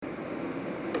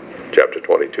chapter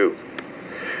 22.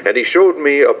 And he showed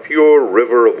me a pure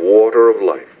river of water of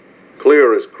life,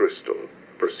 clear as crystal,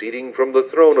 proceeding from the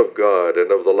throne of God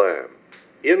and of the Lamb.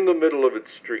 In the middle of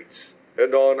its streets,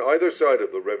 and on either side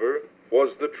of the river,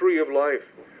 was the tree of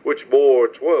life, which bore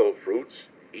 12 fruits,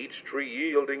 each tree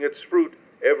yielding its fruit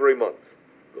every month.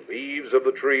 The leaves of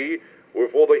the tree were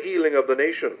for the healing of the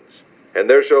nations. And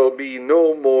there shall be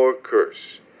no more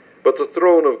curse, but the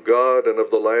throne of God and of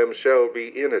the Lamb shall be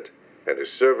in it, and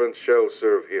his servants shall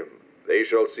serve him. They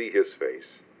shall see his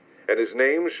face, and his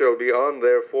name shall be on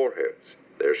their foreheads.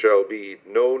 There shall be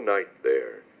no night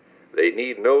there. They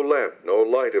need no lamp, no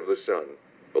light of the sun,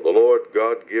 for the Lord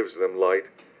God gives them light,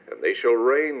 and they shall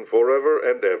reign forever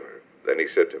and ever. Then he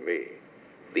said to me,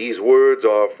 These words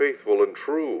are faithful and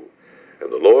true.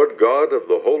 And the Lord God of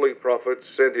the holy prophets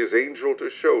sent his angel to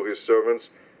show his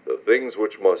servants the things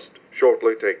which must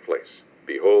shortly take place.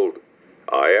 Behold,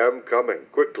 I am coming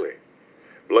quickly.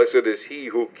 Blessed is he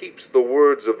who keeps the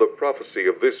words of the prophecy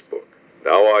of this book.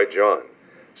 Now I, John,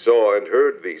 saw and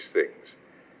heard these things.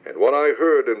 And when I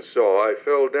heard and saw, I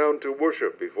fell down to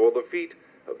worship before the feet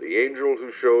of the angel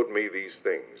who showed me these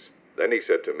things. Then he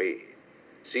said to me,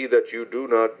 See that you do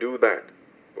not do that,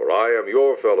 for I am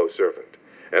your fellow servant,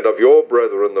 and of your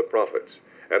brethren the prophets,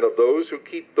 and of those who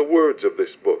keep the words of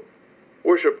this book.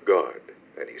 Worship God.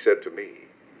 And he said to me,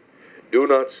 Do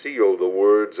not seal the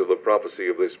words of the prophecy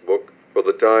of this book, for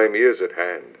the time is at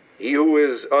hand. He who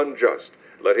is unjust,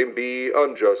 let him be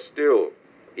unjust still.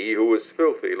 He who is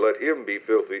filthy, let him be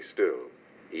filthy still.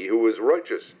 He who is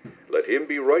righteous, let him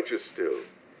be righteous still.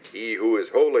 He who is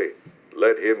holy,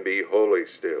 let him be holy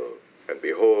still. And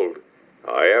behold,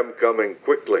 I am coming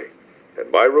quickly, and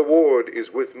my reward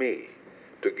is with me,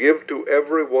 to give to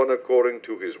every one according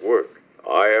to his work.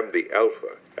 I am the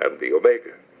Alpha and the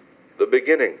Omega, the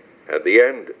beginning and the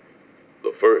end,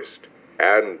 the first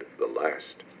and the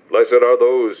last. Blessed are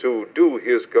those who do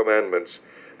his commandments,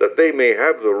 that they may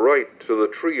have the right to the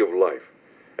tree of life,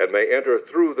 and may enter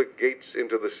through the gates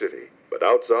into the city. But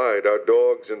outside are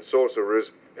dogs and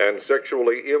sorcerers, and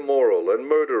sexually immoral, and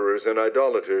murderers, and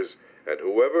idolaters, and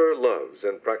whoever loves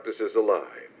and practices a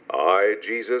lie. I,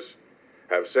 Jesus,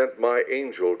 have sent my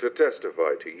angel to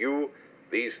testify to you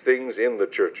these things in the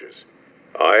churches.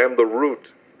 I am the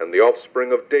root and the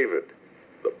offspring of David,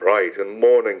 the bright and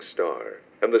morning star.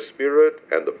 And the Spirit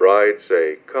and the bride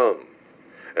say, Come.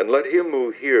 And let him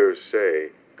who hears say,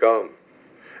 Come.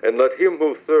 And let him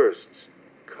who thirsts,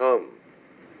 come.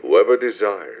 Whoever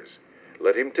desires,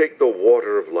 let him take the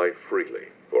water of life freely.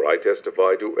 For I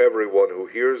testify to everyone who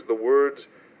hears the words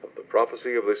of the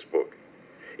prophecy of this book.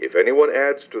 If anyone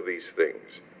adds to these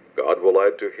things, God will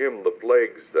add to him the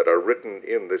plagues that are written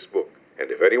in this book.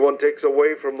 And if anyone takes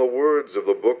away from the words of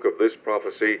the book of this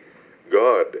prophecy,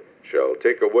 God shall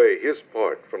take away his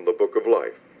part from the book of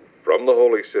life, from the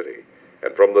holy city,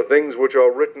 and from the things which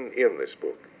are written in this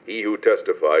book. He who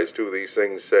testifies to these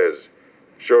things says,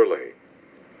 Surely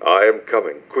I am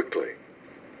coming quickly.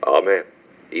 Amen.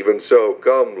 Even so,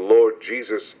 come, Lord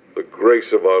Jesus. The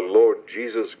grace of our Lord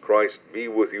Jesus Christ be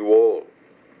with you all.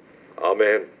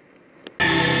 Amen.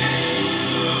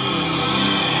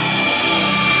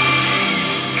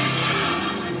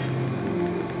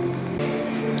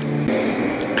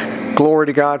 Glory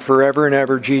to God forever and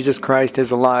ever. Jesus Christ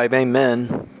is alive.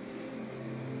 Amen.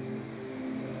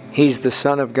 He's the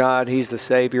Son of God. He's the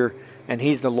Savior. And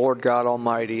He's the Lord God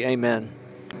Almighty. Amen.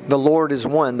 The Lord is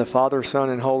one, the Father, Son,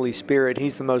 and Holy Spirit.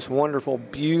 He's the most wonderful,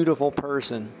 beautiful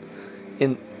person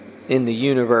in the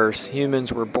universe.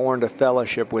 Humans were born to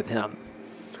fellowship with Him.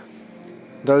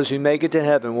 Those who make it to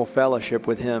heaven will fellowship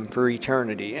with Him for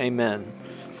eternity. Amen.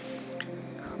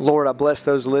 Lord, I bless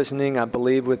those listening. I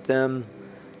believe with them.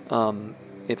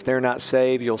 If they're not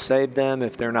saved, you'll save them.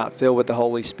 If they're not filled with the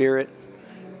Holy Spirit,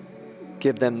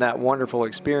 give them that wonderful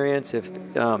experience.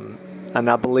 And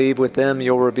I believe with them,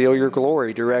 you'll reveal your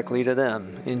glory directly to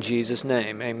them. In Jesus'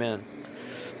 name, amen.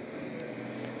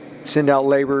 Send out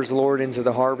laborers, Lord, into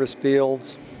the harvest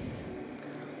fields.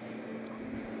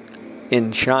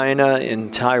 In China,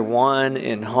 in Taiwan,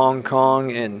 in Hong Kong,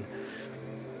 in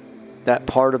that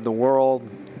part of the world,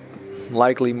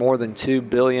 likely more than 2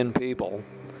 billion people.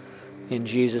 In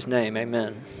Jesus' name,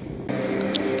 amen.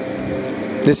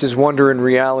 This is Wonder in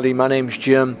Reality. My name's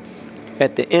Jim.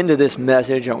 At the end of this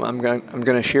message, I'm going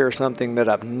to share something that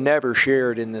I've never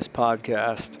shared in this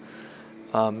podcast.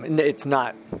 It's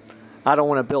not, I don't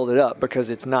want to build it up because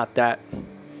it's not that.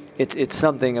 It's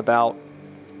something about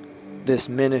this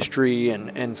ministry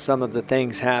and some of the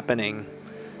things happening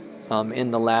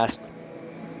in the last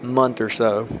month or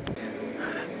so.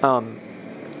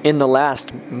 In the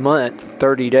last month,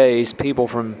 30 days, people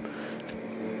from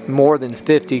more than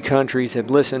 50 countries have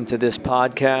listened to this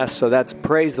podcast. So that's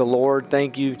praise the Lord.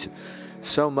 Thank you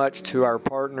so much to our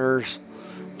partners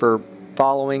for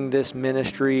following this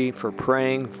ministry, for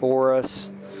praying for us.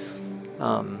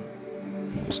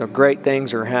 So great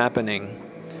things are happening.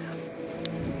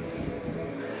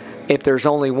 If there's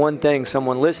only one thing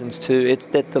someone listens to, it's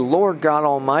that the Lord God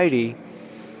Almighty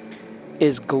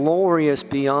is glorious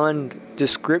beyond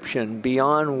description,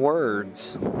 beyond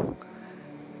words.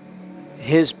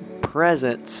 His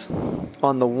presence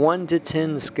on the 1 to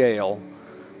 10 scale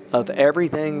of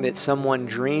everything that someone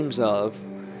dreams of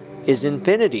is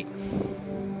infinity.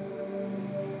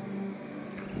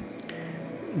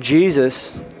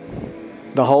 Jesus,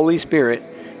 the Holy Spirit,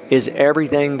 is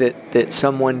everything that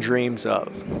someone dreams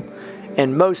of.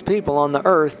 And most people on the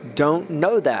earth don't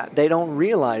know that. They don't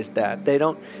realize that.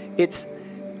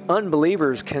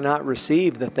 Unbelievers cannot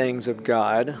receive the things of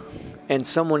God, and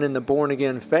someone in the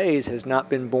born-again phase has not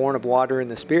been born of water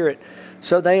and the Spirit,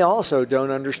 so they also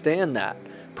don't understand that.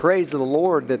 Praise the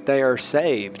Lord that they are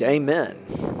saved. Amen.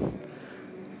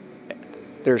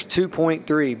 There's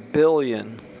 2.3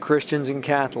 billion Christians and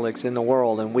Catholics in the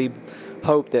world, and we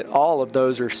hope that all of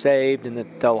those are saved and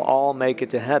that they'll all make it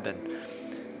to heaven.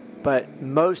 But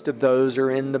most of those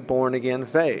are in the born-again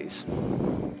phase.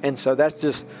 And so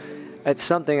that's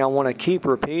something I want to keep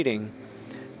repeating,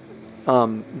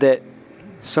 that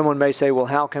someone may say, well,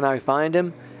 how can I find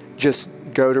him? Just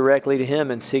go directly to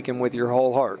him and seek him with your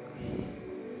whole heart.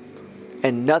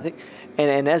 And nothing,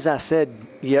 and as I said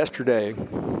yesterday,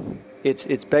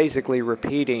 it's basically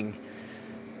repeating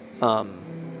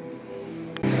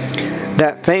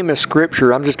that famous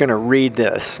scripture. I'm just going to read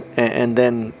this, and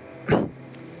then,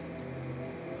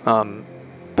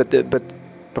 but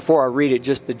before I read it,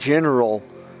 just the general.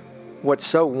 What's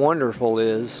so wonderful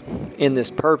is in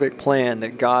this perfect plan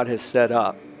that God has set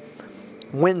up,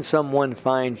 when someone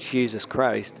finds Jesus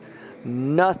Christ,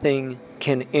 nothing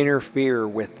can interfere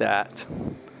with that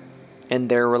and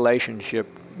their relationship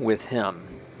with Him.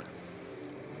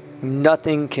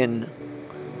 Nothing can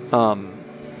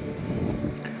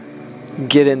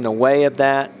get in the way of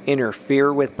that,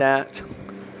 interfere with that,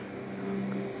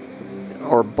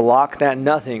 or block that.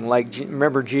 Nothing.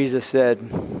 Remember Jesus said,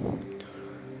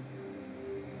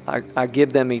 I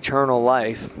give them eternal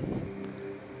life.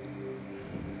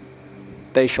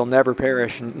 They shall never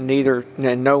perish,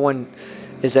 and no one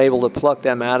is able to pluck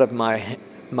them out of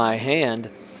my hand.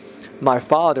 My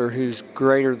Father, who's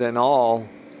greater than all,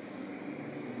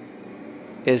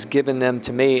 is given them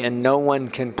to me, and no one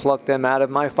can pluck them out of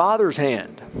my Father's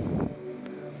hand.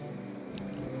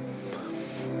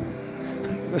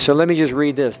 So let me just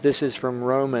read this. This is from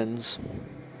Romans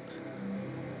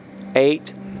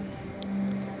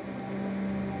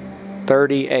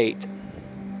 8:38.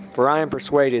 For I am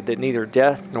persuaded that neither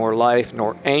death, nor life,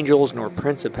 nor angels, nor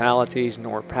principalities,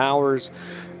 nor powers,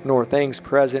 nor things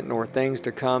present, nor things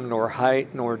to come, nor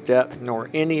height, nor depth, nor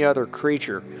any other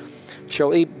creature shall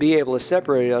be able to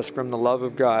separate us from the love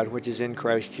of God, which is in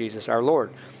Christ Jesus our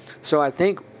Lord. So I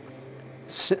think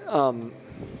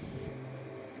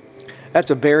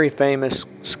that's a very famous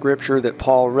scripture that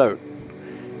Paul wrote.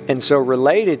 And so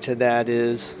related to that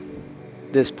is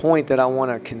this point that I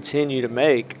want to continue to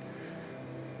make,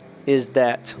 is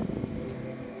that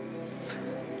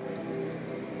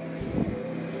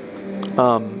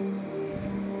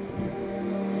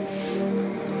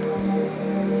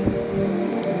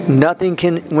nothing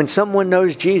can, when someone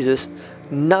knows Jesus,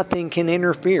 nothing can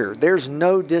interfere. There's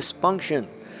no dysfunction.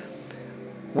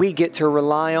 We get to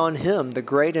rely on Him, the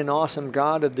great and awesome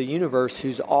God of the universe,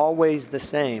 who's always the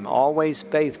same, always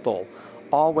faithful,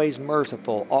 always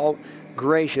merciful, all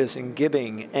gracious and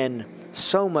giving, and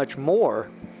so much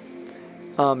more.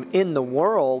 In the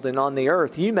world and on the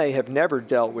earth, you may have never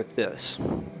dealt with this,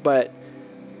 but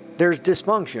there's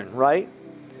dysfunction, right?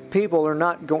 People are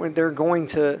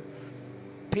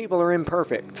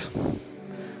imperfect.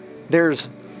 There's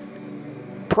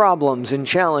problems and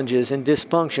challenges and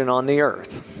dysfunction on the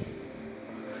earth.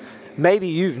 Maybe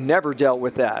you've never dealt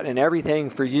with that, and everything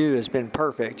for you has been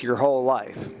perfect your whole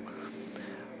life.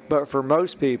 But for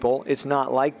most people, it's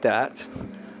not like that.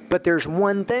 But there's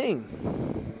one thing.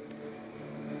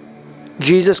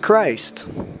 Jesus Christ,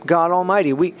 God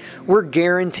Almighty. We're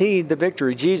guaranteed the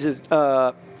victory.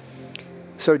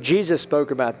 So Jesus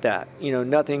spoke about that.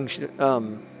 Nothing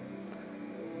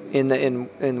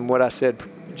in what I said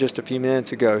just a few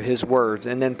minutes ago, His words.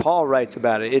 And then Paul writes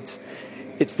about it. It's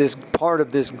this part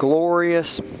of this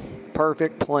glorious,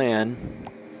 perfect plan.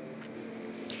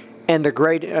 And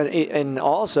and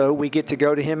also we get to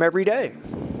go to Him every day.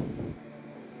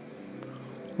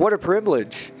 What a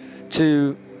privilege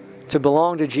to to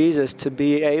belong to Jesus, to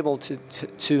be able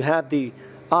to have the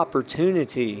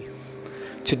opportunity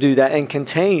to do that, and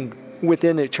contained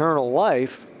within eternal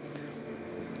life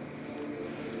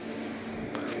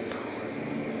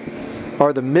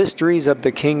are the mysteries of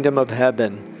the kingdom of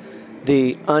heaven,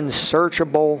 the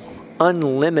unsearchable,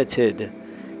 unlimited,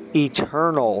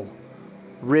 eternal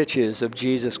riches of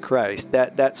Jesus Christ.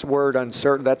 That's word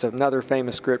uncertain. That's another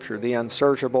famous scripture, the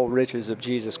unsearchable riches of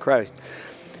Jesus Christ.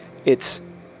 It's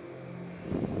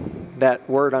that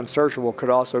word unsearchable could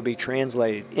also be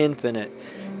translated infinite,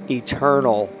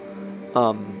 eternal,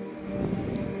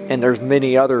 and there's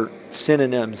many other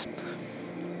synonyms.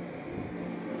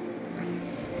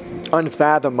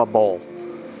 Unfathomable.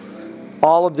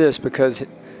 All of this because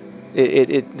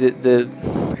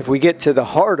if we get to the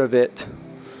heart of it,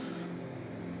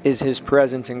 is His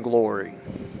presence and glory.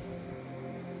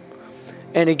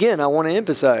 And again, I want to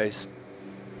emphasize,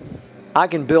 I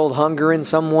can build hunger in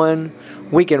someone.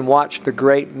 We can watch the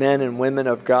great men and women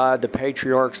of God, the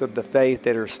patriarchs of the faith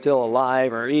that are still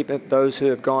alive, or even those who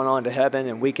have gone on to heaven,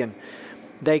 and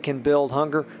they can build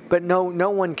hunger. But no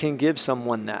one can give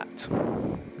someone that.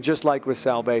 Just like with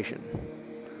salvation.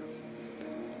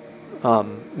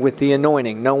 With the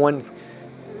anointing, no one,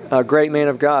 a great man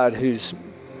of God who's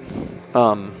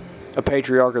a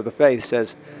patriarch of the faith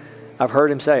says, I've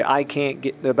heard him say, I can't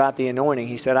get about the anointing.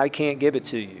 He said, I can't give it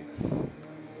to you.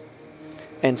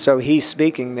 And so he's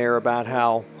speaking there about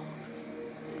how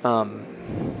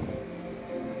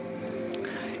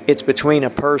it's between a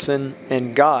person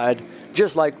and God,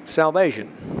 just like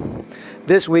salvation.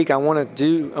 This week I want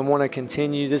to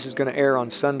continue. This is going to air on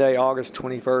Sunday, August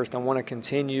 21st. I want to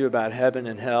continue about heaven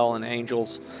and hell and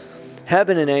angels.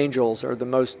 Heaven and angels are the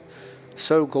most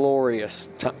so glorious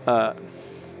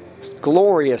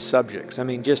subjects. I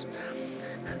mean,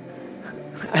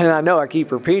 and I know I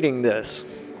keep repeating this,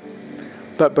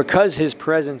 but because His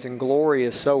presence and glory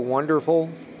is so wonderful,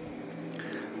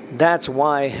 that's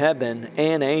why heaven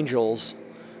and angels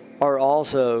are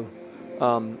also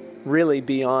really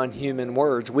beyond human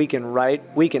words. We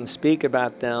can speak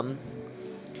about them,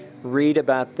 read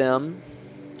about them,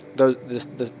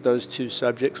 those two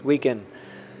subjects. We can,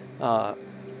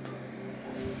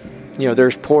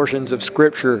 there's portions of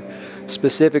Scripture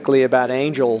specifically about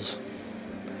angels,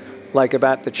 like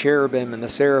about the cherubim and the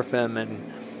seraphim.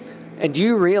 And do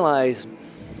you realize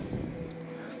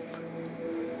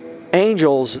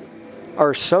angels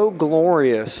are so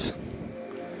glorious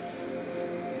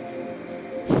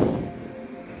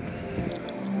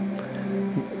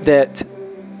that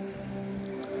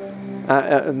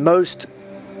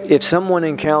if someone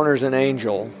encounters an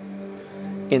angel,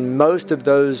 in most of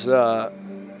those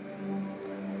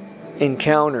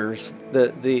encounters,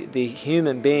 the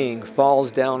human being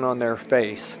falls down on their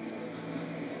face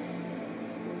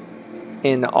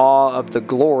in awe of the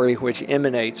glory which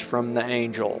emanates from the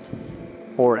angel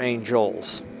or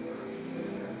angels.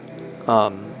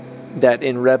 That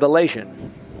in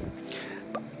Revelation,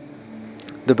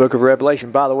 the book of Revelation,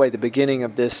 by the way, the beginning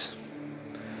of this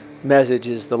message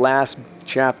is the last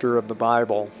chapter of the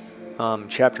Bible,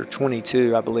 chapter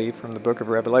 22, I believe, from the book of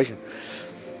Revelation.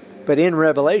 But in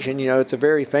Revelation, it's a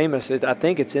very famous, I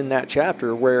think it's in that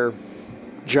chapter where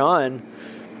John,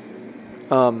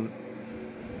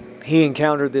 he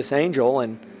encountered this angel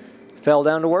and fell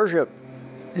down to worship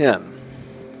him.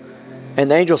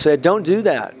 And the angel said, don't do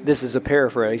that. This is a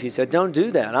paraphrase. He said, don't do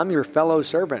that. I'm your fellow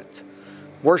servant.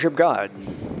 Worship God.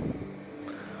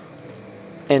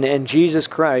 And Jesus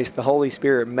Christ, the Holy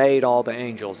Spirit, made all the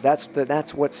angels. That's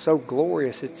what's so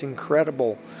glorious. It's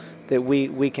incredible that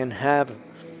we can have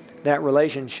that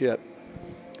relationship.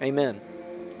 Amen.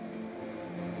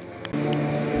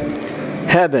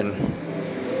 Heaven.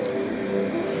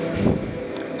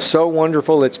 So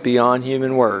wonderful it's beyond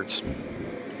human words.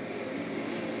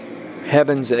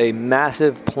 Heaven's a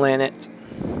massive planet.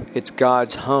 It's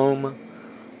God's home.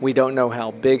 We don't know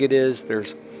how big it is.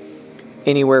 There's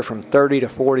anywhere from 30 to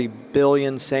 40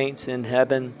 billion saints in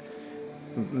heaven,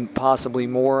 possibly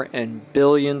more, and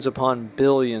billions upon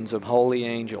billions of holy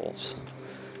angels.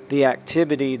 The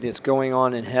activity that's going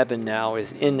on in heaven now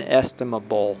is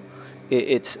inestimable.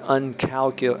 It's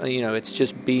uncalculable. It's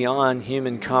just beyond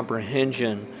human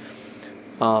comprehension.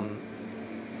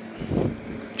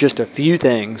 Just a few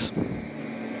things.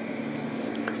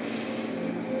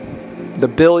 The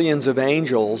billions of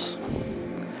angels.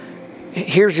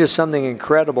 Here's just something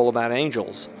incredible about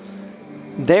angels.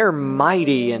 They're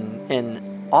mighty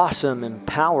and awesome and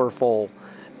powerful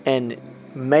and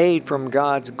made from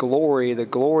God's glory. The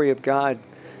glory of God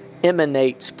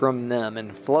emanates from them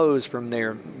and flows from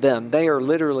them. They are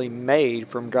literally made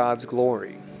from God's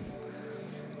glory.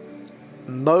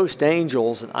 most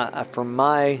angels, from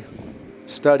my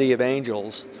study of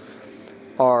angels,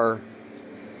 are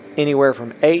anywhere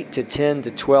from 8 to 10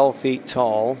 to 12 feet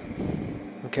tall.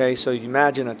 Okay, so you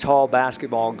imagine a tall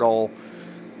basketball goal,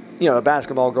 a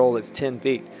basketball goal that's 10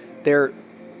 feet.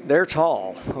 They're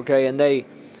tall, okay, and they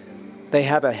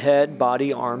have a head,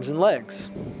 body, arms, and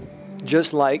legs.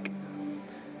 Just like,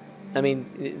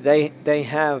 they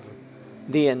have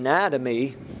the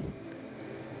anatomy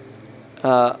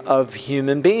of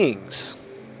human beings.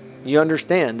 You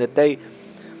understand that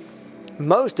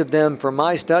most of them, from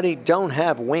my study, don't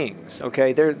have wings.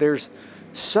 Okay, there's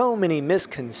so many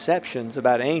misconceptions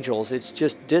about angels. It's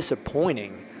just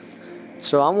disappointing.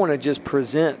 So I want to just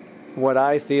present what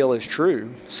I feel is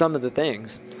true. Some of the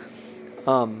things.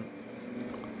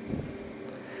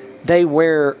 They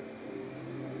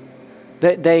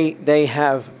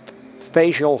have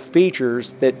facial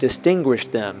features that distinguish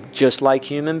them, just like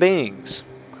human beings.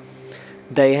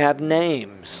 They have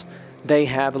names. They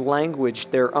have language,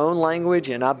 their own language,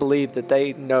 and I believe that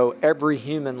they know every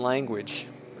human language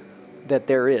that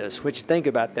there is. Which, think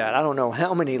about that. I don't know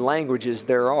how many languages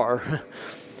there are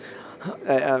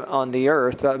on the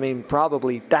earth.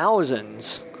 Probably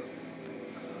thousands.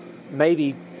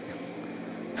 Maybe,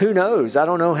 who knows? I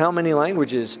don't know how many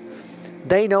languages.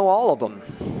 They know all of them.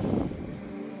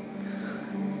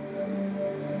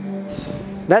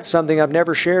 That's something I've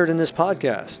never shared in this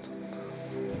podcast.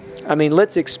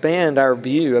 Let's expand our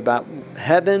view about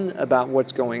heaven, about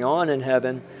what's going on in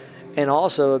heaven, and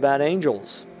also about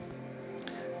angels.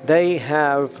 They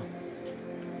have,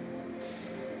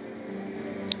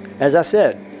 as I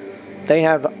said, they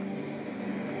have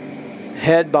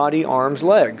head, body, arms,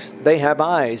 legs. They have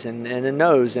eyes and a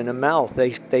nose and a mouth.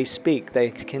 They speak.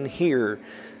 They can hear.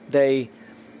 They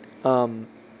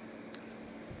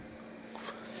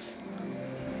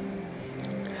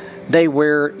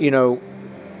wear,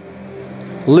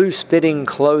 loose-fitting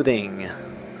clothing.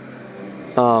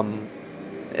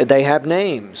 They have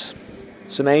names.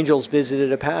 Some angels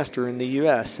visited a pastor in the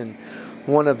U.S., and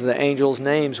one of the angels'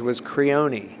 names was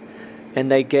Creone,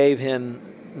 and they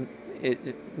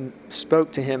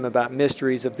spoke to him about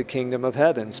mysteries of the kingdom of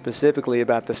heaven, specifically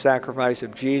about the sacrifice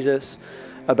of Jesus,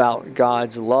 about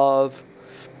God's love,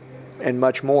 and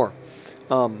much more.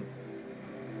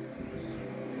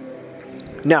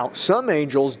 Now, some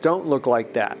angels don't look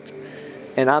like that.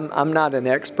 And I'm not an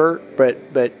expert,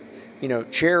 but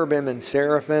cherubim and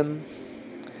seraphim,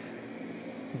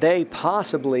 they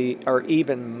possibly are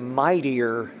even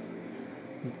mightier.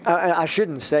 I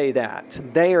shouldn't say that.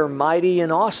 They are mighty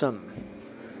and awesome.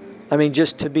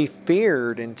 Just to be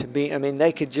feared and to be,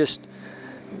 they could just,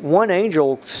 one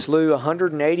angel slew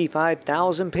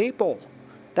 185,000 people.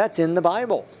 That's in the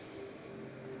Bible.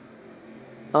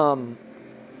 The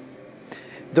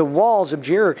walls of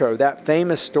Jericho, that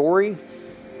famous story,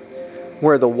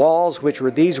 where the walls,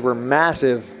 these were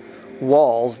massive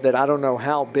walls that I don't know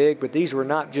how big, but these were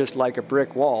not just like a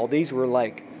brick wall. These were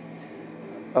like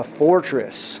a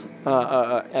fortress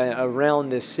around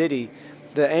this city.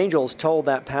 The angels told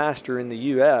that pastor in the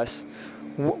U.S.,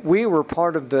 we were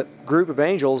part of the group of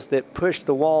angels that pushed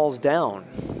the walls down.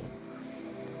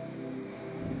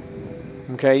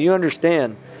 Okay, you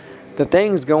understand, the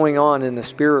things going on in the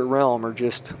spirit realm are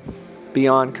just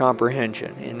beyond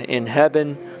comprehension. In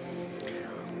heaven,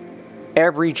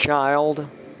 every child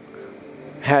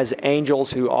has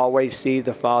angels who always see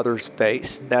the Father's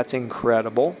face. That's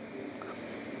incredible.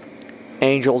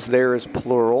 Angels there is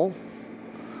plural.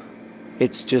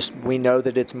 It's just, we know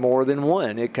that it's more than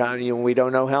one. We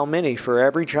don't know how many for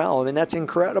every child. That's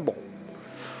incredible.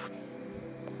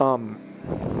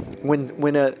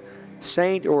 When a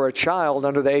saint or a child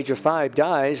under the age of 5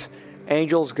 dies,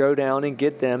 angels go down and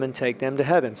get them and take them to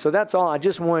heaven. So that's all. I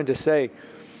just wanted to say,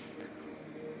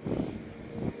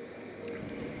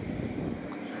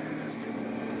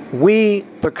 we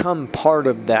become part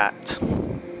of that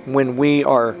when we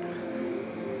are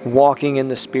walking in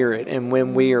the Spirit and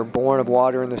when we are born of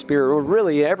water and the Spirit. Well,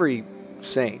 really every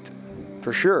saint,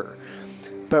 for sure.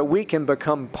 But we can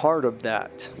become part of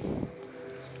that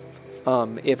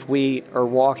if we are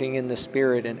walking in the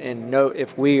Spirit and know,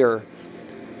 if we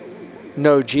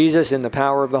know Jesus in the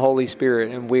power of the Holy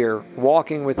Spirit, and we are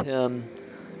walking with Him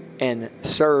and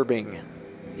serving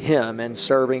Him and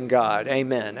serving God.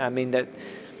 Amen. That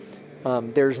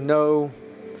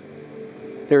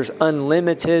there's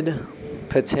unlimited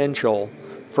potential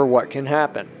for what can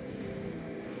happen.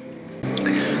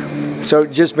 So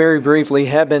just very briefly,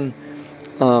 heaven,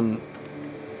 a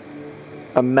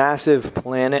massive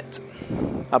planet.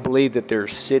 I believe that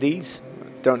there's cities.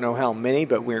 Don't know how many,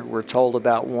 but we're told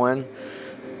about one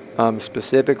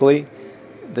specifically.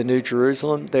 the New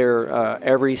Jerusalem. There,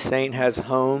 every saint has a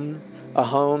home,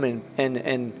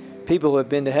 and people who have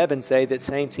been to heaven say that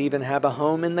saints even have a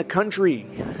home in the country.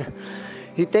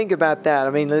 You think about that. I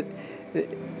mean,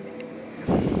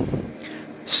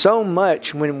 so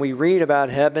much when we read about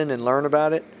heaven and learn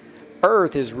about it,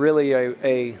 earth is really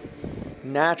a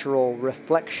natural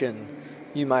reflection,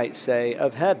 you might say,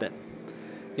 of heaven.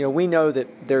 We know that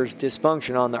there's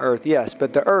dysfunction on the earth, yes,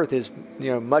 but the earth is,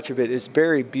 much of it is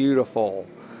very beautiful,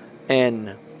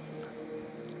 and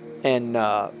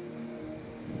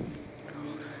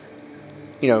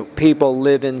people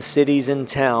live in cities and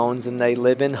towns, and they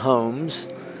live in homes,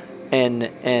 and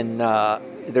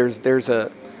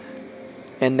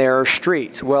there are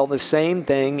streets. Well, the same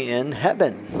thing in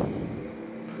heaven.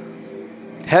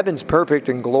 Heaven's perfect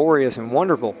and glorious and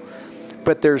wonderful,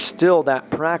 but there's still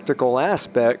that practical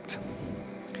aspect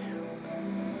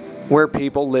where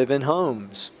people live in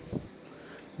homes.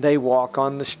 They walk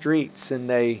on the streets, and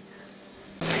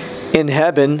in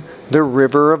heaven, the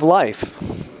river of life,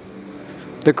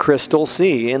 the crystal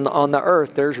sea. And on the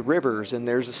earth, there's rivers, and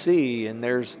there's a sea, and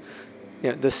there's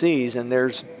the seas, and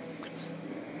there's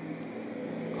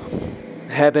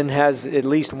heaven has at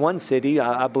least one city.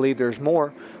 I believe there's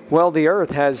more. Well, the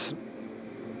earth has,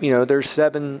 there's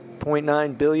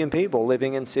 7.9 billion people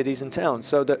living in cities and towns.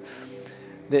 So the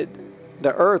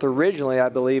earth originally, I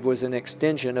believe, was an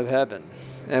extension of heaven,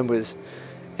 and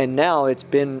now it's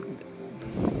been,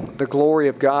 the glory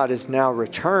of God is now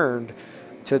returned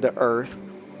to the earth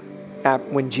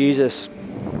when Jesus,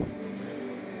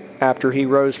 after he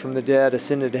rose from the dead,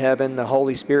 ascended to heaven, the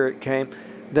Holy Spirit came.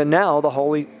 The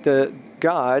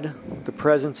God, the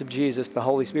presence of Jesus, the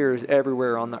Holy Spirit is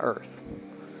everywhere on the earth,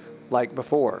 like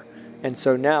before. And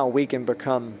so now we can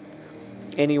become,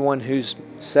 anyone who's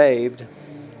saved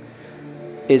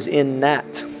is in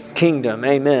that kingdom,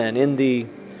 amen, in the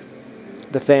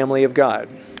family of God.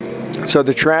 So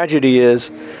the tragedy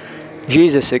is,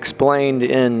 Jesus explained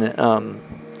to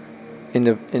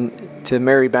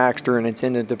Mary Baxter, and it's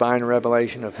in the Divine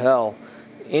Revelation of Hell,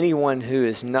 anyone who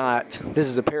is not, this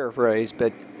is a paraphrase,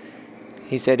 but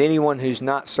he said anyone who's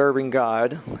not serving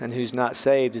God and who's not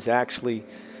saved is actually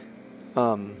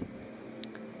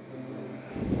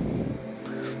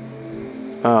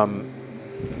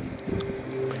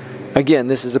again,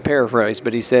 this is a paraphrase,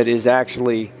 but he said is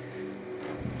actually,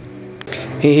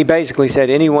 he basically said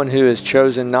anyone who has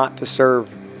chosen not to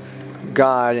serve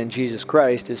God and Jesus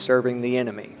Christ is serving the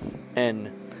enemy.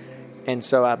 And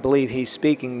so I believe he's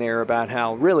speaking there about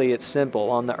how really it's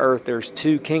simple. On the earth there's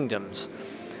two kingdoms.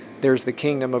 There's the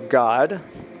kingdom of God,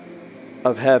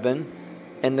 of heaven,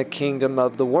 and the kingdom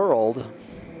of the world,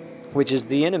 which is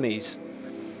the enemy's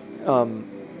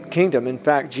kingdom. In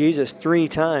fact, Jesus 3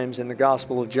 times in the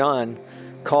Gospel of John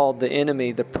called the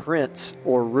enemy the prince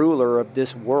or ruler of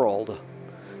this world.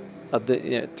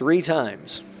 3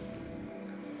 times.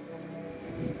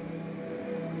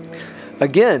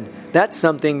 Again, that's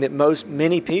something that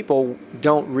many people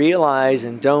don't realize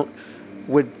and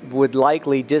would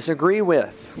likely disagree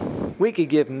with. We could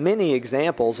give many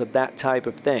examples of that type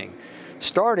of thing,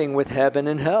 starting with heaven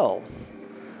and hell.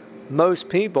 Most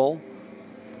people,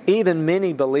 even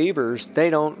many believers, they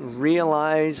don't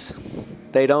realize,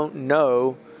 they don't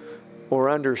know or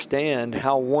understand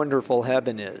how wonderful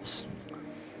heaven is.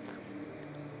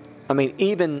 I mean,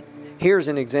 even here's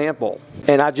an example,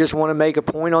 and I just want to make a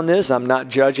point on this. I'm not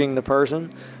judging the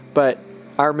person, but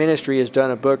our ministry has done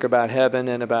a book about heaven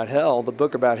and about hell. The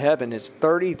book about heaven is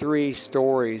 33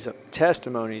 stories of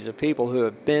testimonies of people who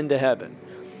have been to heaven,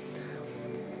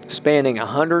 spanning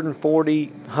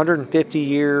 150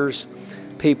 years,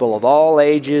 people of all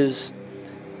ages,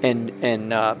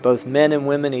 and both men and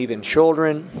women, even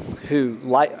children, who,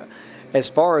 as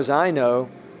far as I know,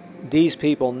 these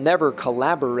people never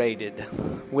collaborated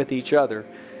with each other.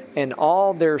 And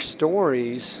all their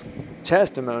stories,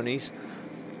 testimonies,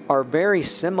 are very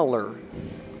similar.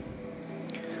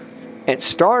 And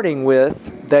starting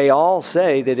with, they all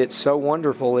say that it's so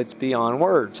wonderful it's beyond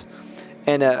words.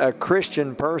 And a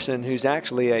Christian person who's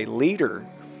actually a leader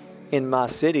in my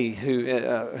city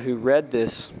who read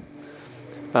this,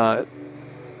 their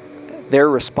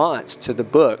response to the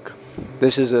book,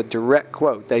 this is a direct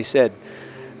quote. They said,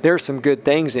 "There's some good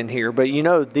things in here, but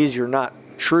these are not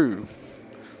true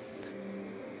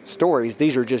stories.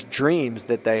 These are just dreams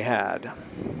that they had."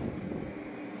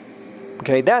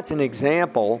 Okay, that's an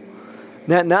example.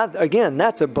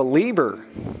 That's a believer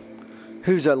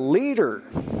who's a leader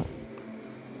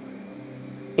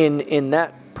in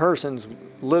that person's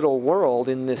little world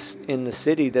in the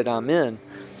city that I'm in.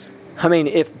 I mean,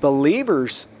 if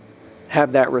believers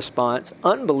have that response.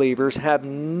 Unbelievers have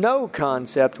no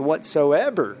concept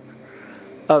whatsoever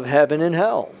of heaven and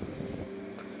hell.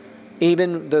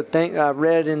 Even the thing I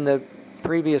read in the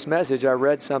previous message, I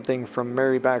read something from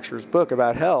Mary Baxter's book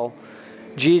about hell.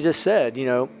 Jesus said,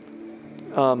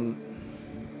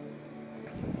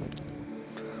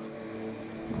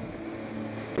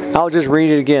 I'll just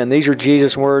read it again. These are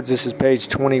Jesus' words. This is page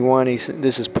 21.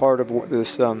 This is part of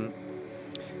this,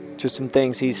 just some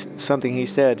things something he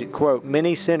said. Quote,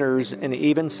 "Many sinners and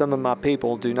even some of my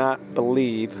people do not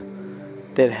believe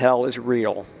that hell is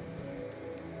real."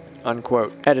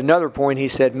 Unquote. At another point, he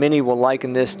said, "Many will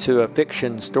liken this to a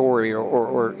fiction story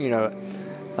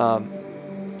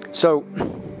so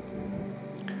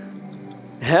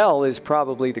hell is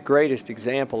probably the greatest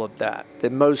example of that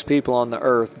most people on the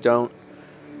earth don't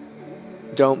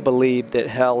believe that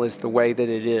hell is the way that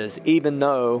it is, even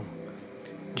though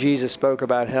Jesus spoke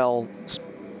about hell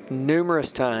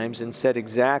numerous times and said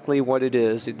exactly what it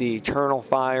is, the eternal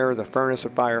fire, the furnace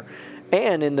of fire.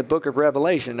 And in the book of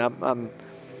Revelation,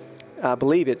 I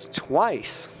believe it's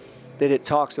twice that it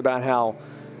talks about how,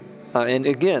 and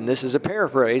again, this is a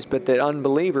paraphrase, but that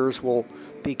unbelievers will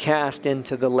be cast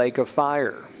into the lake of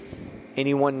fire.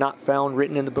 Anyone not found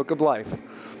written in the book of life.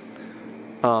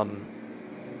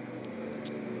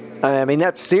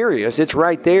 That's serious. It's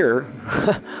right there.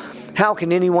 How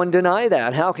can anyone deny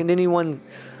that? How can anyone...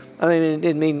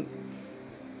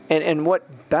 And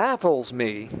what baffles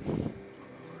me,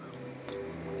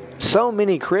 so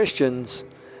many Christians,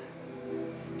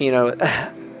 and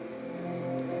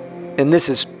this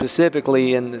is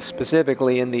specifically in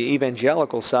the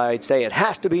evangelical side, say it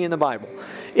has to be in the Bible.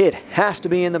 It has to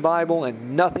be in the Bible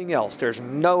and nothing else. There's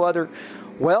no other...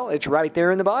 Well, it's right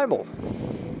there in the Bible.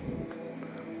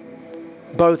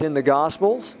 Both in the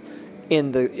Gospels,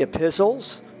 in the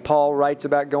epistles, Paul writes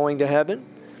about going to heaven.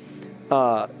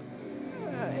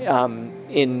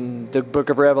 In the book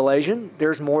of Revelation,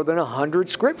 there's more than 100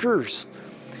 scriptures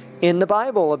in the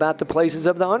Bible about the places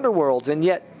of the underworlds. And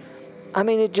yet,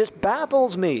 it just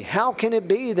baffles me. How can it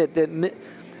be that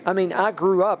I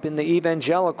grew up in the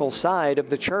evangelical side of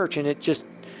the church, and it just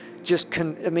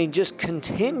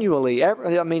continually, I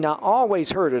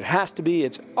always heard it has to be,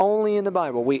 it's only in the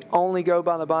Bible. We only go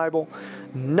by the Bible.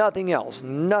 Nothing else.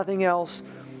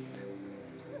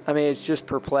 It's just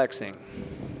perplexing.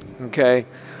 Okay?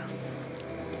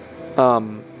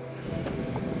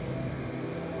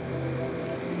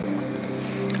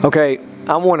 Okay,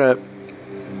 I want to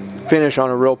finish on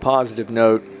a real positive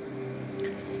note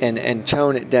and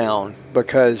tone it down,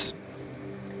 because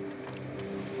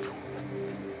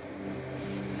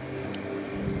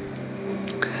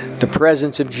the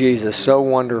presence of Jesus, so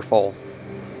wonderful,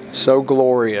 so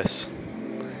glorious.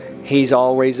 He's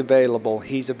always available.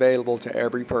 He's available to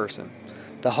every person.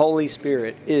 The Holy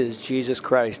Spirit is Jesus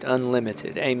Christ,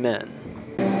 unlimited. Amen.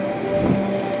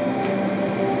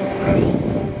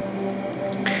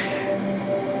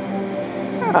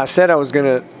 I said I was going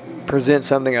to present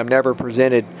something I've never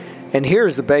presented, and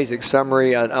here's the basic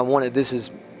summary. I want to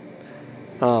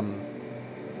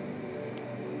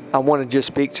just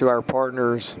speak to our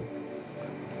partners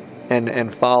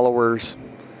and followers,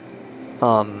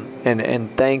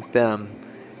 and thank them.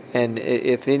 And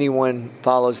if anyone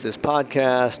follows this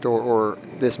podcast or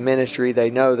this ministry, they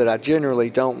know that I generally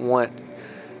don't want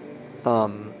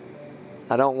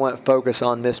focus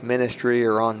on this ministry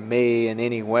or on me in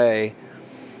any way.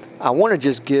 I want to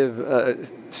just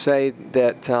say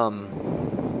that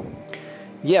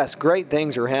yes, great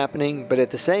things are happening, but at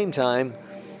the same time,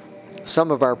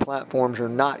 some of our platforms are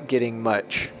not getting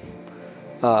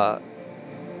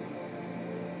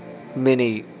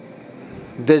many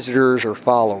visitors or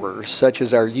followers, such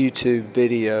as our YouTube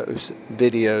videos,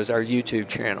 our YouTube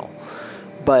channel.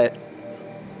 But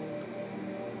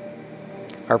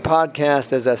our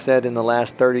podcast, as I said, in the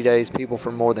last 30 days, people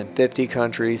from more than 50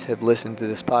 countries have listened to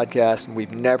this podcast, and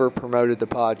we've never promoted the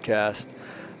podcast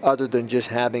other than just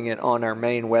having it on our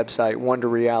main website,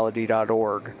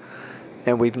 wonderreality.org.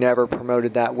 And we've never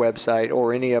promoted that website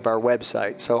or any of our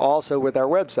websites. So also with our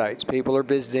websites, people are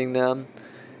visiting them.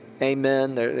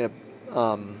 Amen.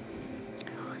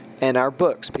 And our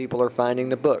books, people are finding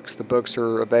the books. The books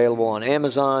are available on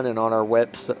Amazon and on our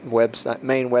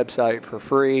main website for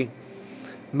free.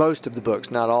 Most of the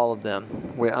books, not all of them.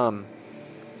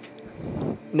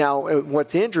 Now,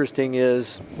 what's interesting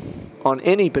is on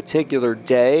any particular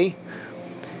day,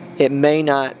 it may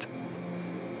not,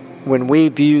 when we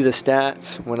view the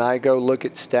stats, when I go look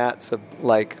at stats of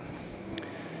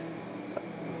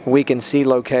we can see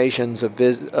locations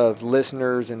of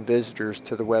listeners and visitors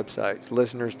to the websites,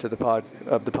 listeners to the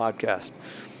podcast.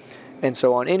 And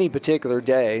so on any particular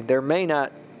day, there may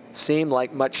not seem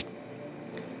like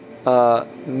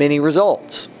many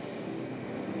results.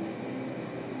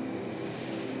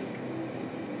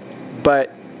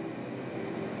 But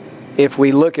if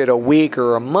we look at a week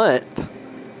or a month,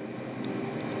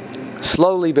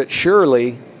 slowly but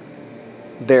surely,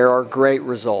 there are great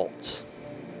results.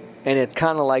 And it's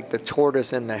kind of like the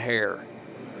tortoise and the hare.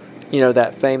 You know,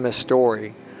 that famous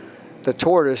story. The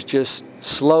tortoise just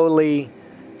slowly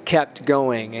kept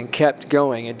going and kept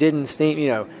going. It didn't seem,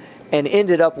 and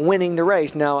ended up winning the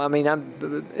race. Now, I mean,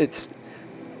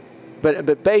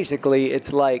 but basically,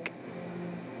 it's like,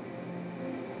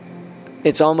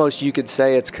 it's almost, you could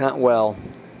say it's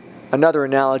another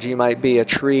analogy might be a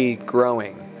tree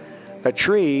growing. A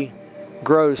tree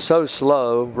grows so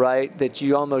slow, right, that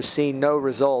you almost see no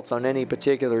results on any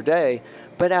particular day.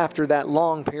 But after that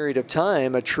long period of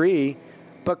time, a tree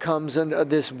becomes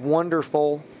this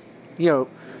wonderful,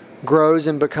 grows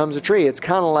and becomes a tree. It's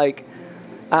kind of like,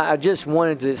 I just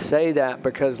wanted to say that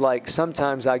because, like,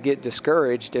 sometimes I get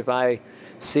discouraged if I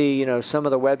see, some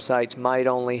of the websites might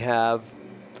only have,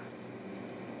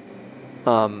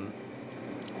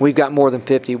 we've got more than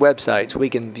 50 websites. We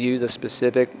can view the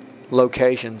specific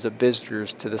locations of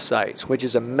visitors to the sites, which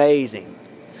is amazing.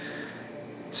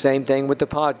 Same thing with the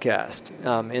podcast.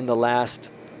 In the last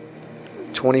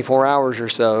 24 hours or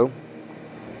so,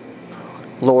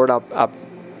 Lord, I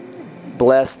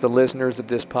bless the listeners of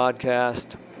this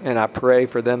podcast, and I pray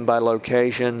for them by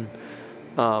location.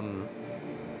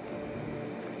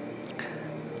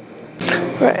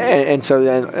 And so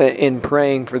then in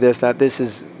praying for this, that this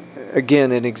is,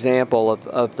 again, an example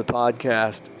of the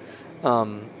podcast.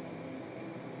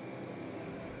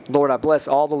 Lord, I bless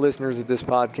all the listeners of this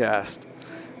podcast,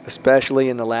 especially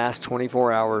in the last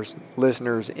 24 hours,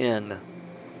 listeners in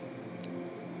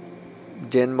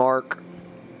Denmark,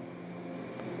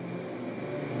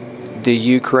 the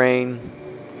Ukraine,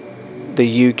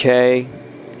 the UK,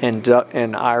 and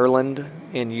Ireland,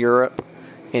 in Europe,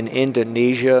 in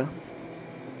Indonesia,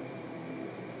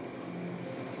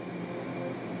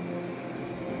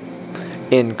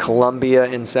 in Colombia,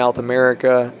 in South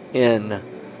America, in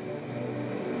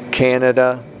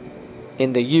Canada,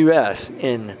 in the U.S.,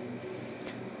 in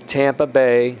Tampa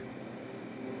Bay,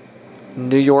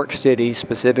 New York City,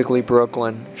 specifically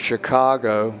Brooklyn,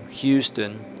 Chicago,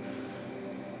 Houston,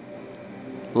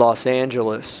 Los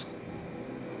Angeles.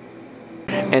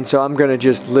 And so I'm going to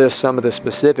just list some of the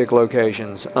specific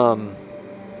locations.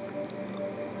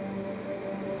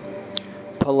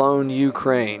 Polon,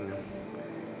 Ukraine.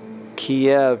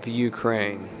 Kiev,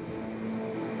 Ukraine.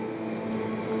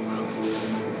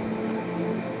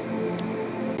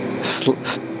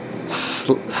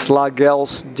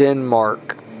 Slagelse,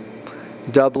 Denmark.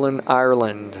 Dublin,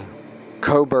 Ireland.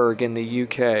 Coburg in the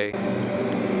UK.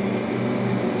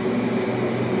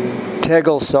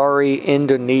 Tegalsari,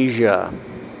 Indonesia.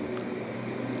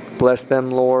 Bless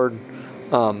them, Lord.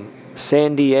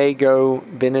 San Diego,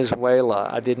 Venezuela.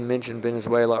 I didn't mention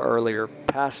Venezuela earlier.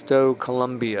 Pasto,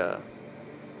 Colombia.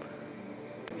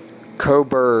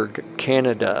 Coburg,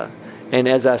 Canada. And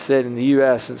as I said, in the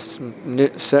U.S.,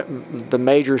 the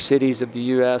major cities of the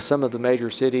U.S., some of the major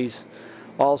cities,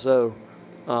 also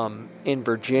in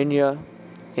Virginia,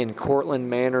 in Cortland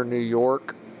Manor, New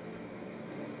York.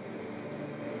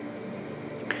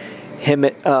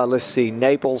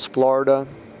 Naples, Florida,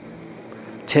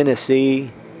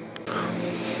 Tennessee,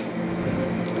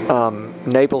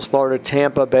 Naples, Florida,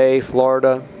 Tampa Bay,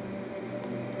 Florida,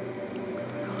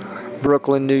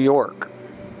 Brooklyn, New York,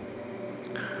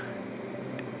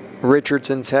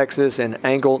 Richardson, Texas, and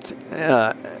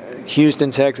Houston,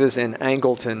 Texas, and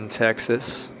Angleton,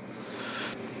 Texas.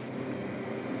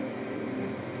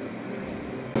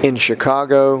 In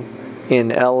Chicago, in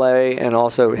LA, and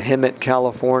also Hemet,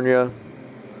 California,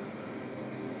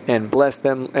 and bless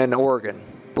them, and Oregon.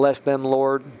 Bless them,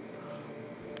 Lord.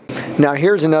 Now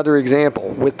here's another example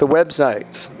with the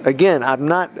websites. Again,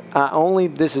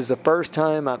 this is the first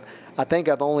time I think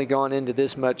I've only gone into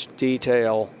this much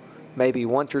detail maybe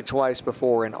once or twice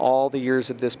before in all the years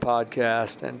of this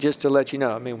podcast. And just to let you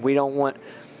know, I mean,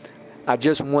 I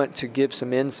just want to give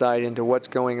some insight into what's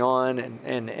going on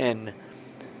and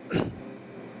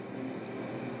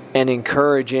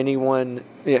encourage anyone.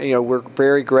 We're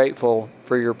very grateful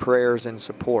for your prayers and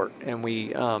support, and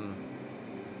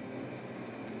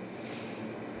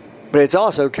but it's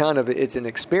also it's an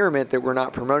experiment that we're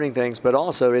not promoting things, but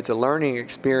also it's a learning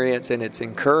experience, and it's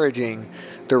encouraging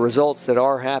the results that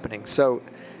are happening. So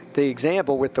the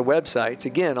example with the websites,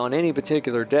 again, on any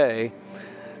particular day,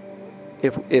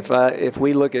 if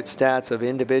we look at stats of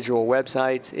individual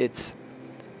websites,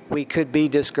 we could be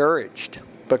discouraged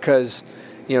because,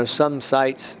 some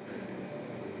sites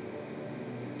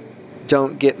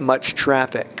don't get much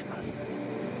traffic.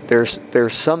 There's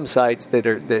some sites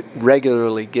that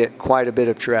regularly get quite a bit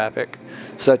of traffic,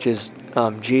 such as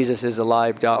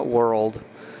JesusIsAlive.world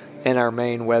and our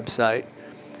main website.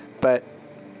 But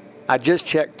I just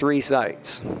checked 3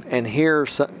 sites, and here are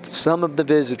some of the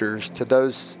visitors to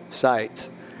those sites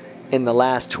in the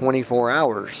last 24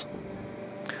 hours.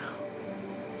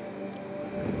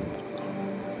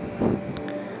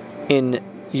 In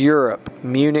Europe,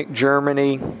 Munich,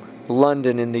 Germany,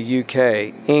 London in the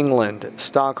UK, England,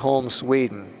 Stockholm,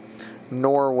 Sweden,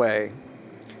 Norway,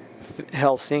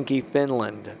 Helsinki,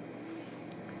 Finland,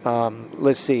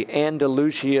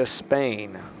 Andalusia,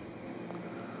 Spain,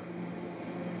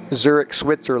 Zurich,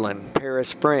 Switzerland,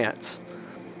 Paris, France,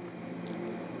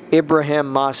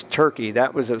 Ibrahim Mas, Turkey.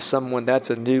 That's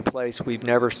a new place we've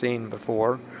never seen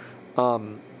before.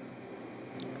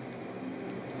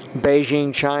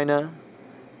 Beijing, China.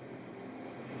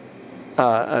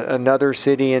 Another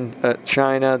city in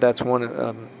China. That's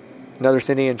another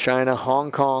city in China.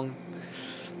 Hong Kong,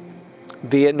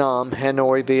 Vietnam,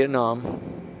 Hanoi, Vietnam,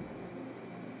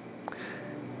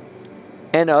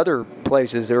 and other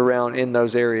places around in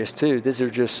those areas too. These are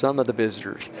just some of the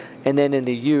visitors. And then in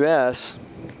the U.S.,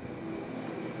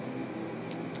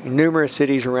 numerous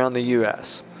cities around the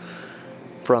U.S.,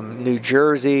 from New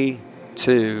Jersey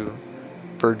to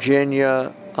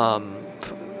Virginia,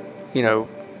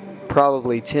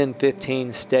 probably 10,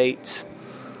 15 states,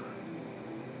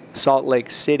 Salt Lake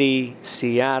City,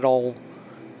 Seattle,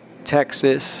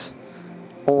 Texas,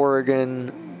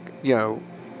 Oregon,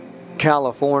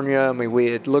 California.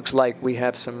 It looks like we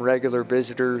have some regular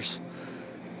visitors.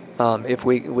 If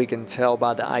we can tell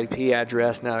by the IP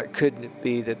address. Now, it could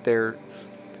be that they're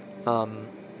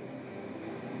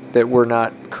that we're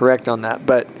not correct on that,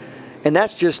 and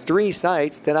that's just 3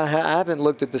 sites that I haven't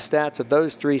looked at the stats of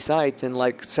those 3 sites in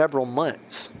like several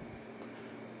months.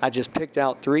 I just picked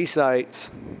out 3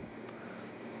 sites,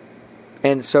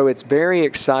 and so it's very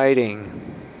exciting.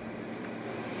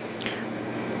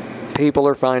 People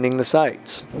are finding the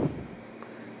sites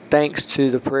thanks to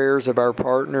the prayers of our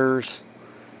partners,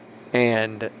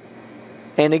 and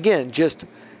again, just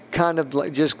kind of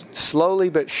like just slowly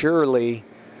but surely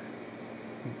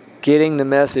getting the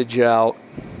message out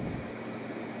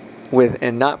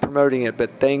and not promoting it,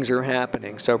 but things are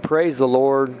happening. So praise the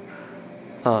Lord.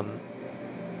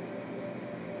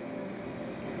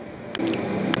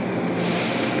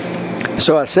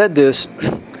 So I said this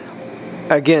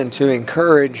again to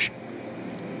encourage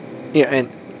and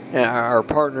our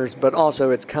partners, but also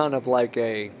it's kind of like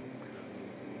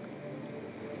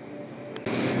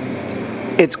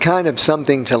it's kind of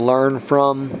something to learn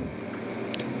from,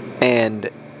 and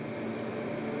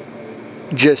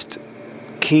just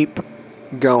keep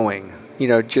going.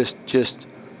 Just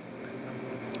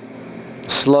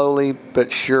slowly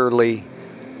but surely.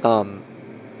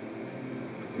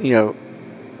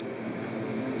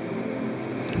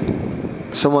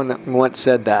 Someone once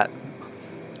said that.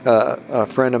 A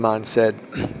friend of mine said,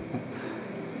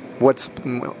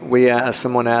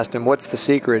 someone asked him, what's the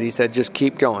secret? He said, just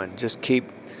keep going. Just keep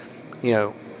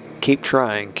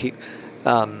trying.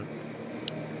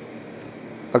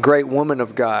 A great woman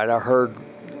of God, I heard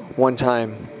one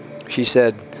time, she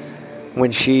said,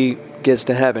 when she gets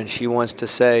to heaven, she wants to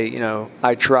say,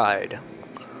 I tried.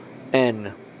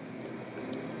 And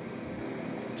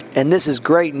this is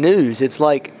great news. It's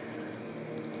like,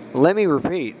 let me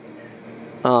repeat,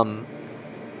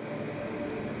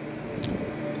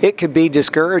 it could be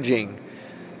discouraging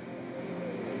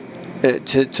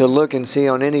to look and see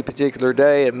on any particular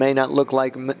day. It may not look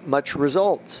like much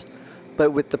results.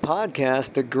 But with the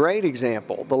podcast, a great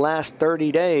example. The last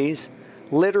 30 days,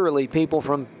 literally people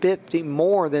from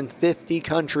more than 50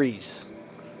 countries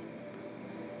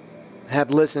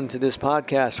have listened to this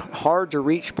podcast. Hard to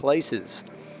reach places.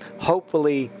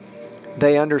 Hopefully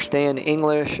they understand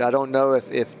English. I don't know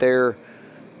if they're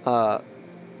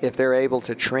able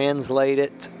to translate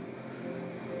it.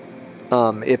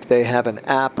 If they have an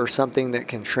app or something that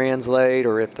can translate,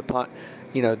 or if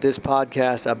this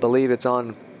podcast, I believe it's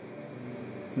on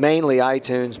mainly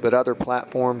iTunes, but other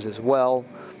platforms as well.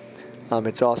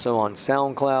 It's also on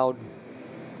SoundCloud.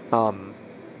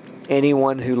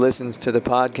 Anyone who listens to the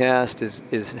podcast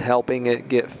is helping it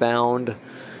get found.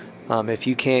 If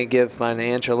you can't give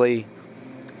financially,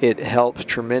 it helps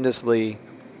tremendously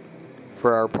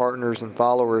for our partners and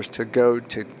followers to go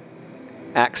to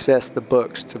access the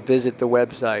books, to visit the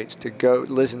websites, to go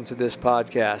listen to this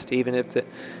podcast, even if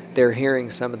they're hearing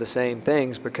some of the same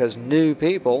things, because new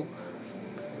people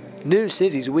New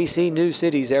cities. We see new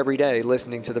cities every day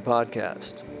listening to the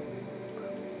podcast.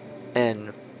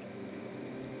 And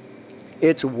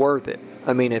it's worth it.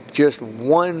 I mean, if just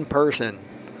one person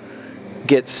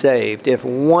gets saved, if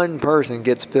one person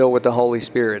gets filled with the Holy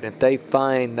Spirit, if they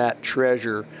find that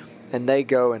treasure and they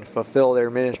go and fulfill their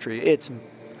ministry, it's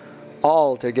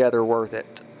altogether worth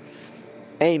it.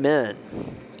 Amen.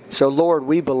 So, Lord,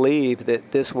 we believe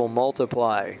that this will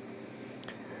multiply.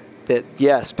 That,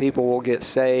 yes, people will get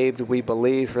saved. We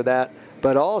believe for that.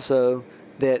 But also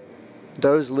that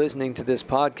those listening to this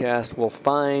podcast will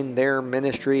find their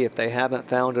ministry, if they haven't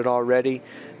found it already,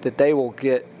 that they will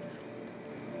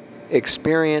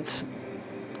experience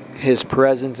His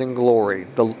presence and glory,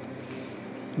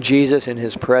 Jesus in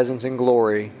His presence and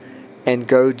glory, and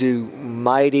go do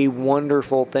mighty,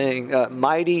 wonderful things,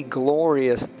 mighty,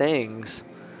 glorious things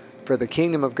for the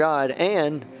kingdom of God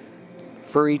and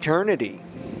for eternity.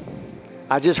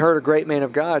 I just heard a great man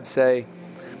of God say,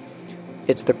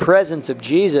 it's the presence of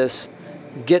Jesus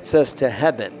gets us to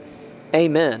heaven.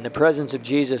 Amen. The presence of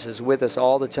Jesus is with us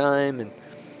all the time and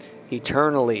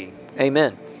eternally.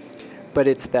 Amen. But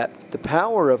it's that the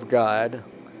power of God,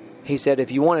 He said,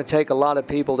 if you want to take a lot of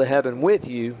people to heaven with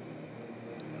you,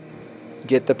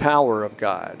 get the power of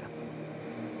God.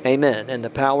 Amen. And the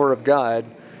power of God,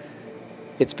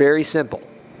 it's very simple.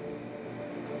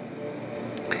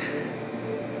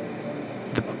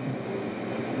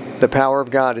 The power of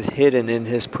God is hidden in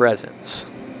His presence.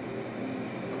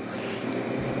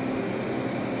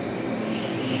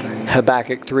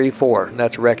 Habakkuk 3:4.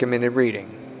 That's recommended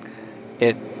reading.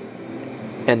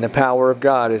 And the power of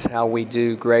God is how we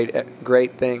do great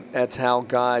things. That's how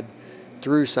God,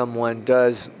 through someone,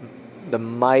 does the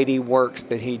mighty works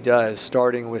that He does,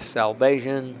 starting with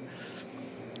salvation,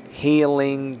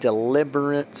 healing,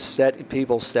 deliverance, set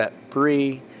people set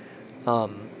free,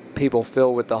 people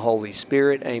filled with the Holy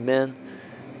Spirit. Amen.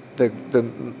 The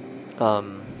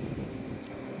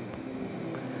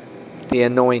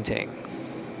anointing.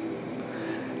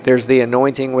 There's the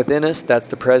anointing within us. That's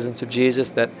the presence of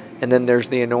Jesus. And then there's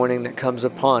the anointing that comes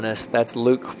upon us. That's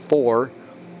Luke 4.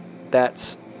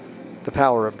 That's the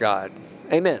power of God.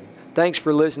 Amen. Thanks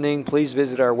for listening. Please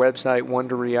visit our website,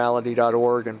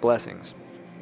 wonderreality.org, and blessings.